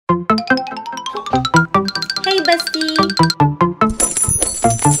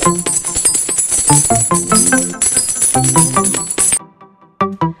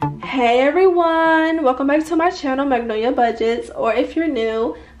welcome back to my channel, Magnolia Budgets, or if you're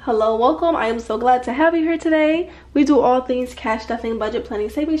new, hello, welcome. I am so glad to have you here today. We do all things cash stuffing, budget planning,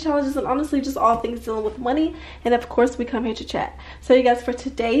 savings challenges, and honestly just all things dealing with money, and of course we come here to chat. So you guys, for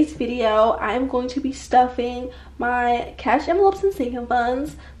today's video I am going to be stuffing my cash envelopes and sinking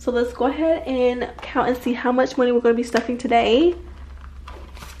funds. So let's go ahead and count and see how much money we're going to be stuffing today.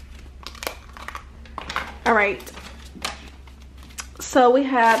 All right, so we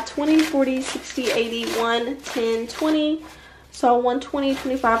have 20, 40, 60, 80, 1, 10, 20. So 120,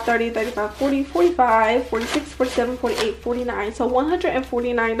 25, 30, 35, 40, 45, 46, 47, 48, 49. So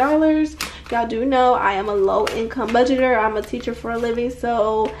 $149. Y'all do know I am a low income budgeter. I'm a teacher for a living,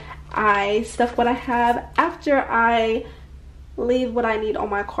 so I stuff what I have after I leave what I need on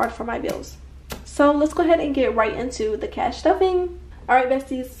my card for my bills. So let's go ahead and get right into the cash stuffing. Alright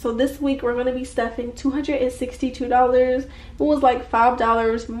besties, so this week we're going to be stuffing $262. It was like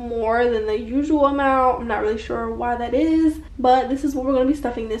 $5 more than the usual amount. I'm not really sure why that is, but this is what we're going to be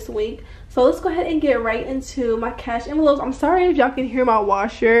stuffing this week. So let's go ahead and get right into my cash envelopes. I'm sorry if y'all can hear my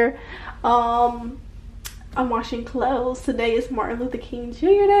washer. I'm washing clothes. Today is Martin Luther King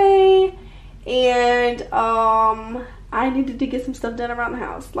Jr. Day, and I needed to get some stuff done around the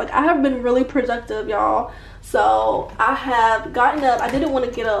house. Like, I have been really productive, y'all. So I have gotten up. I didn't want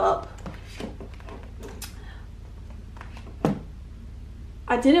to get up.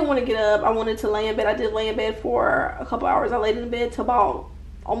 I wanted to lay in bed. I did lay in bed for a couple hours. I laid in bed till about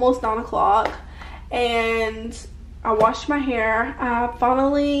almost 9 o'clock, and I washed my hair. I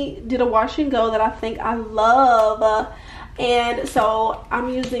finally did a wash and go that I think I love, and so I'm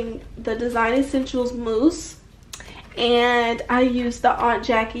using the Design Essentials mousse, and I use the Aunt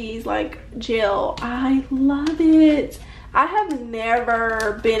Jackie's like gel. I love it. I have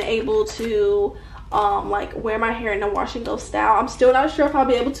never been able to like wear my hair in a wash and go style. I'm still not sure if I'll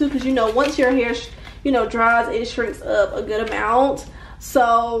be able to, because you know, once your hair dries, it shrinks up a good amount.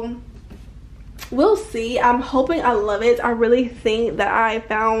 So we'll see. I'm hoping. I love it. I really think that I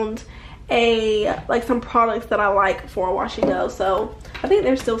found some products that I like for a wash and go. So I think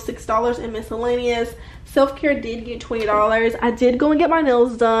there's still $6 in miscellaneous. Self-care did get $20. I did go and get my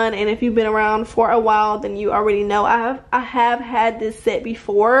nails done, and if you've been around for a while, then you already know I have had this set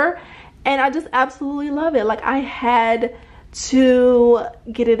before, and I just absolutely love it. Like, I had to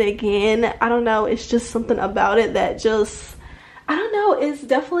get it again. I don't know, it's just something about it that just, I don't know, it's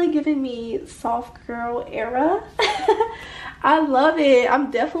definitely giving me soft girl era. I love it.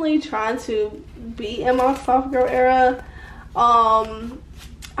 I'm definitely trying to be in my soft girl era. I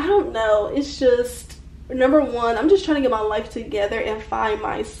don't know, it's just, number one, I'm just trying to get my life together and find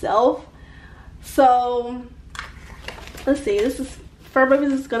myself. So let's see, this is Fur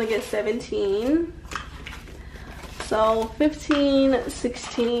Babies is gonna get 17. So 15,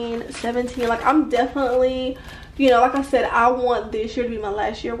 16, 17. Like, I'm definitely, like I said, I want this year to be my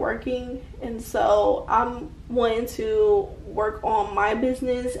last year working, and so I'm wanting to work on my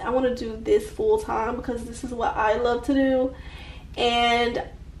business. I want to do this full time because this is what I love to do, and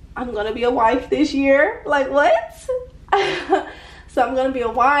I'm gonna be a wife this year. Like, what? So I'm gonna be a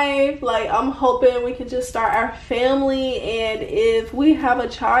wife. Like, I'm hoping we can just start our family, and if we have a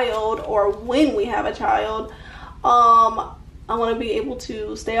child, or when we have a child, I want to be able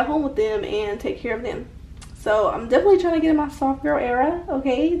to stay at home with them and take care of them. So I'm definitely trying to get in my soft girl era.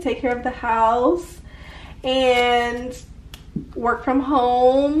 Okay, take care of the house and work from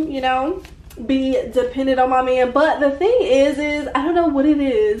home, be dependent on my man. But the thing is I don't know what it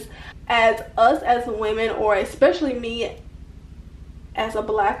is, as us as women, or especially me as a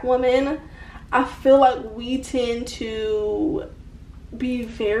black woman, I feel like we tend to be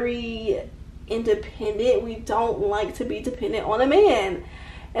very independent. We don't like to be dependent on a man,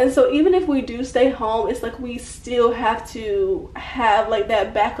 and so even if we do stay home, it's like we still have to have like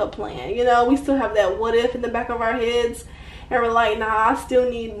that backup plan. We still have that what if in the back of our heads, and we're like, nah, I still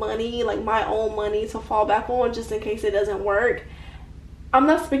need money, like my own money, to fall back on just in case it doesn't work. I'm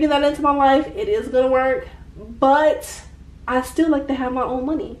not speaking that into my life. It is gonna work, but I still like to have my own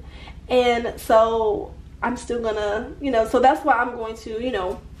money, and so I'm still gonna, so that's why I'm going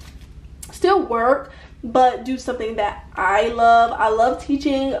to, still work, but do something that I love. I love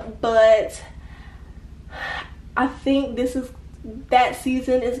teaching, but I think that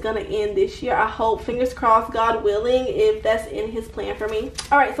season is gonna end this year. I hope, fingers crossed, God willing, if that's in his plan for me.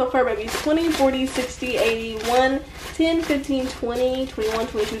 All right, so Fur Babies, 20, 40, 60, 80, 1, 10, 15, 20, 21,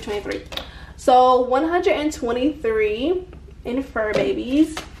 22, 23. So 123 in Fur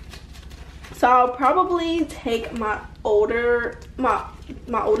Babies. So I'll probably take my oldest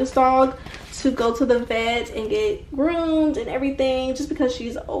dog to go to the vet and get groomed and everything, just because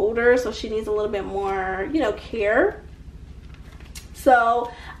she's older, so she needs a little bit more, you know, care.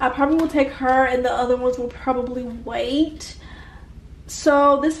 So I probably will take her, and the other ones will probably wait.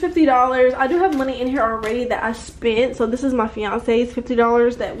 So this $50, I do have money in here already that I spent. So this is my fiance's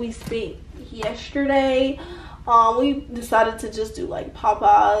 $50 that we spent yesterday. We decided to just do like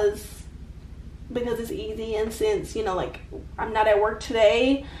Popeyes because it's easy, and since, you know, like I'm not at work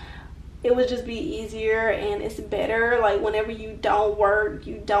today, it would just be easier and it's better. Like whenever you don't work,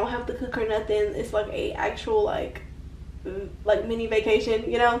 you don't have to cook or nothing. It's like a actual like mini vacation,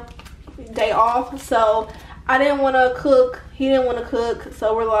 you know, day off. So I didn't want to cook, he didn't want to cook,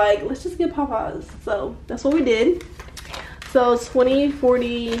 so we're like, let's just get Popeyes. So that's what we did. So 20,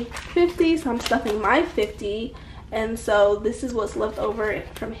 40, 50, so I'm stuffing my 50, and so this is what's left over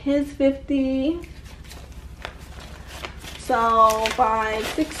from his 50. So 5,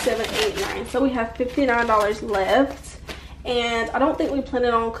 6, 7, 8, 9, so we have $59 left, and I don't think we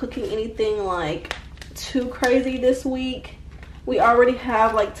planning on cooking anything like too crazy this week. We already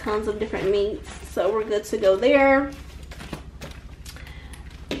have like tons of different meats, so we're good to go there.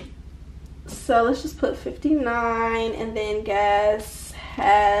 So let's just put 59, and then gas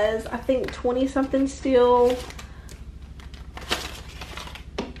has, I think, 20 something still.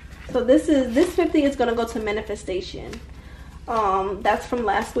 So this 50 is gonna go to manifestation. That's from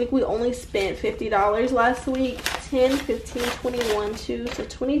last week. We only spent $50 last week. 10, 15, 21, 2, so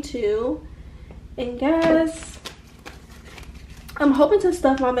 22. And gas, I'm hoping to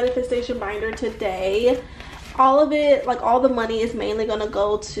stuff my manifestation binder today. All of it, like all the money, is mainly gonna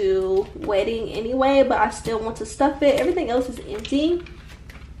go to wedding anyway, but I still want to stuff it. Everything else is empty.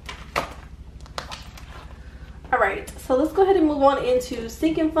 All right, so let's go ahead and move on into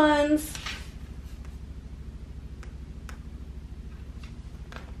sinking funds.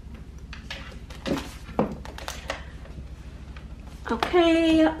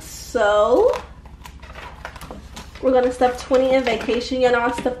 Okay, so we're gonna stuff 20 in vacation. You know,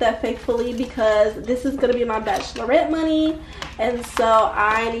 I stuffed that faithfully because this is gonna be my bachelorette money, and so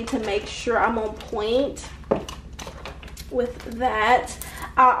I need to make sure I'm on point with that.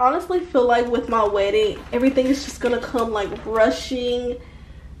 I honestly feel like with my wedding, everything is just gonna come like rushing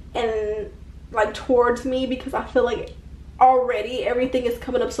and like towards me, because I feel like already everything is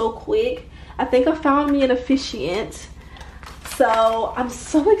coming up so quick. I think I found me an officiant. So I'm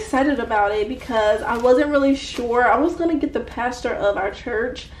so excited about it because I wasn't really sure. I was gonna get the pastor of our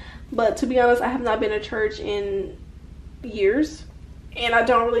church, but to be honest, I have not been to church in years, and I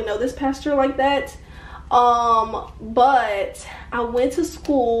don't really know this pastor like that. But I went to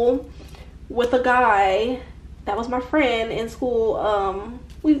school with a guy that was my friend in school.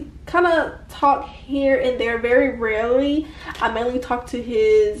 We kind of talk here and there, very rarely. I mainly talk to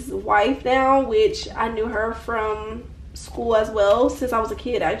his wife now, which I knew her from school as well, since I was a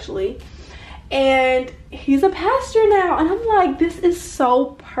kid actually, and he's a pastor now, and I'm like, this is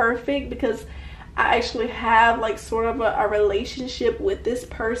so perfect because I actually have like sort of a relationship with this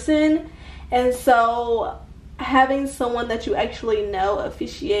person, and so having someone that you actually know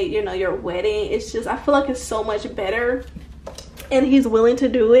officiate, you know, your wedding, it's just, I feel like it's so much better, and he's willing to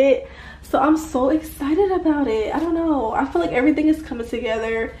do it, so I'm so excited about it. I don't know, I feel like everything is coming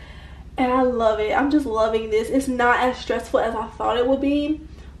together and I love it. I'm just loving this. It's not as stressful as I thought it would be,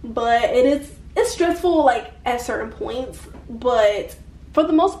 but it's stressful like at certain points, but for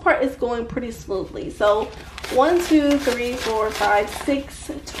the most part it's going pretty smoothly. So 1, 2, 3, 4, 5,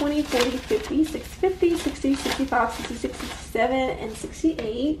 6, 20, 40, 50, 50, 60, 65, 66, 67, and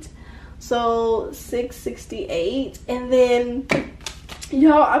 68. So 668. And then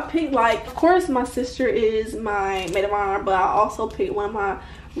y'all, I picked, like, of course my sister is my maid of honor, but I also picked one of my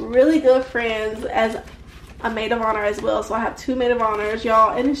really good friends as a maid of honor as well. So I have 2 maid of honors,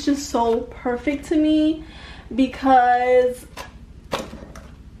 y'all, and it's just so perfect to me because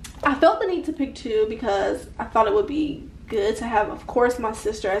I felt the need to pick 2 because I thought it would be good to have, of course, my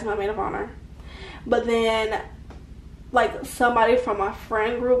sister as my maid of honor, but then like somebody from my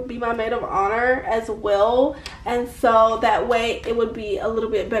friend group be my maid of honor as well, and so that way it would be a little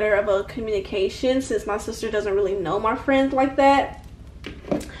bit better of a communication since my sister doesn't really know my friends like that.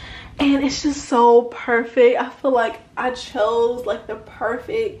 And it's just so perfect. I feel like I chose like the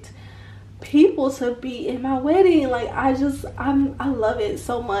perfect people to be in my wedding. Like I love it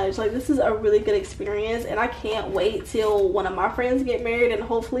so much. Like this is a really good experience, and I can't wait till one of my friends get married, and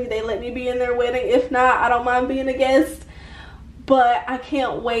hopefully they let me be in their wedding. If not, I don't mind being a guest. but I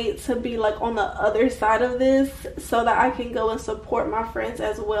can't wait to be like on the other side of this so that I can go and support my friends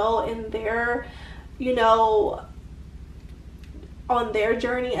as well in their, you know, on their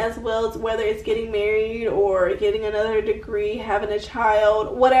journey as well, whether it's getting married or getting another degree, having a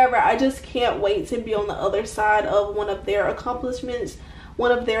child, whatever. I just can't wait to be on the other side of one of their accomplishments,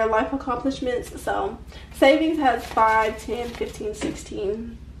 one of their life accomplishments. So savings has 5, 10, 15,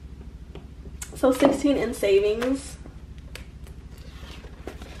 16. So 16 in savings.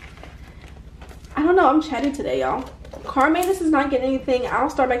 I don't know, I'm chatty today, y'all. Car maintenance is not getting anything. I'll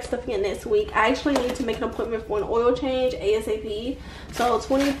start back stuffing it next week. I actually need to make an appointment for an oil change ASAP. So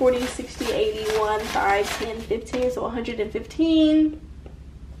 20, 40, 60, 80, 1, 5, 10, 15. So 115.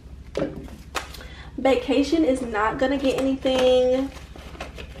 Vacation is not gonna get anything.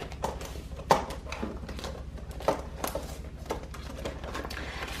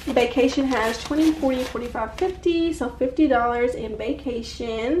 Vacation has 20, 40, 45, 50. So $50 in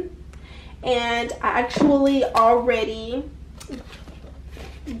vacation. And I actually already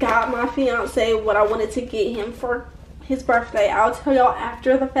got my fiance what I wanted to get him for his birthday. I'll tell y'all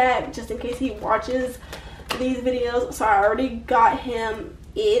after the fact, just in case he watches these videos. So I already got him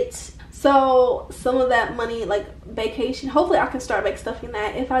it. So some of that money, like vacation, hopefully I can start back stuffing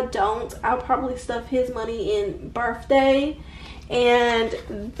that. If I don't, I'll probably stuff his money in birthday. And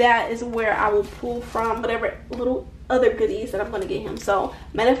that is where I will pull from whatever little other goodies that I'm going to get him. So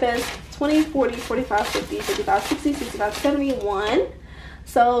manifest 20, 40, 45, 50, 55, 60, 65, 71.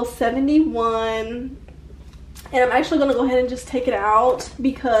 So 71. And I'm actually going to go ahead and just take it out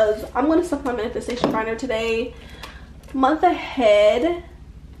because I'm going to stuff my manifestation binder today. Month ahead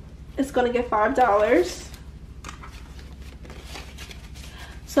is going to get $5.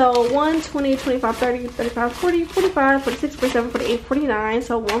 So 1, 20, 25, 30, 35, 40, 45, 46, 47, 48, 49.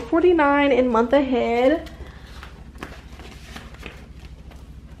 So 149 in month ahead.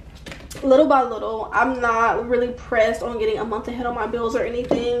 Little by little. I'm not really pressed on getting a month ahead on my bills or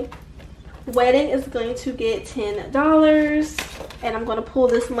anything. Wedding is going to get $10. And I'm going to pull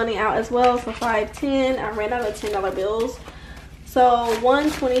this money out as well. So 5, 10. I ran out of $10 bills. So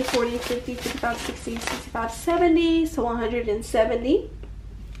 1, 20, 40, 50, 55, 60, 65, 70. So 170.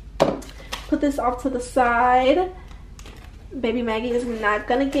 Put this off to the side. Baby Maggie is not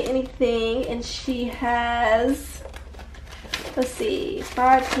gonna get anything, and she has, let's see,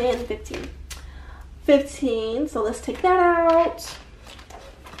 5, 10, 15. 15, so let's take that out.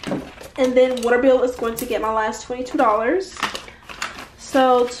 And then water bill is going to get my last $22.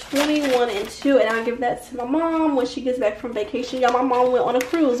 So 21 and 2, and I'll give that to my mom when she gets back from vacation. Y'all, my mom went on a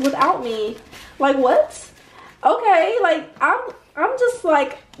cruise without me. Like, what? Okay, like I'm just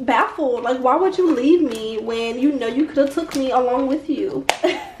like baffled. Like, why would you leave me when you know you could have took me along with you?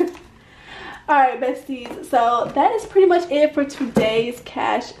 All right, besties, so that is pretty much it for today's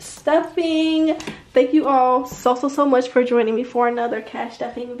cash stuffing. Thank you all so much for joining me for another cash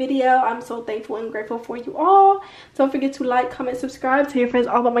stuffing video. I'm so thankful and grateful for you all. Don't forget to like, comment, subscribe, tell your friends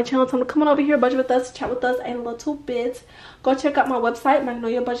all about my channel. Tell them to come on over here, budget with us, chat with us a little bit. Go check out my website,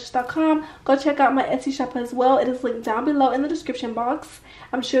 Magnoliaxbudgets.com. Go check out my Etsy shop as well. It is linked down below in the description box.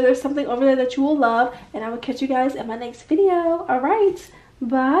 I'm sure there's something over there that you will love, and I will catch you guys in my next video. All right,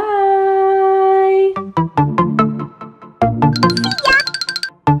 bye.